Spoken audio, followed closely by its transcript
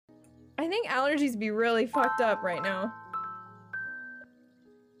I think allergies be really fucked up right now.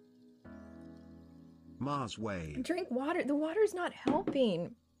 Marz way. Drink water. The water's not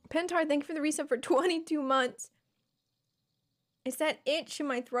helping. Pentar, thank you for the resub for 22 months. It's that itch in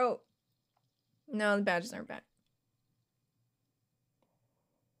my throat. No, the badges aren't bad.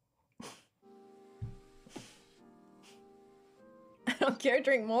 I don't care.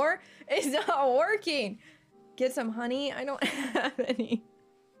 Drink more. It's not working. Get some honey. I don't have any.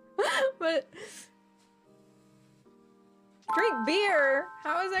 But drink beer.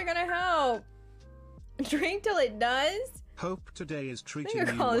 How is that gonna help? Drink till it does. Hope today is treating I think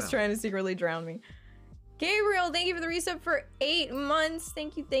you your call is well. trying to secretly drown me. Gabriel, thank you for the resub for 8 months.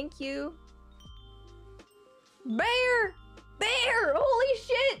 Thank you, thank you. Bear! Bear! Holy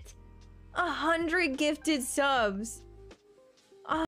shit! 100 gifted subs.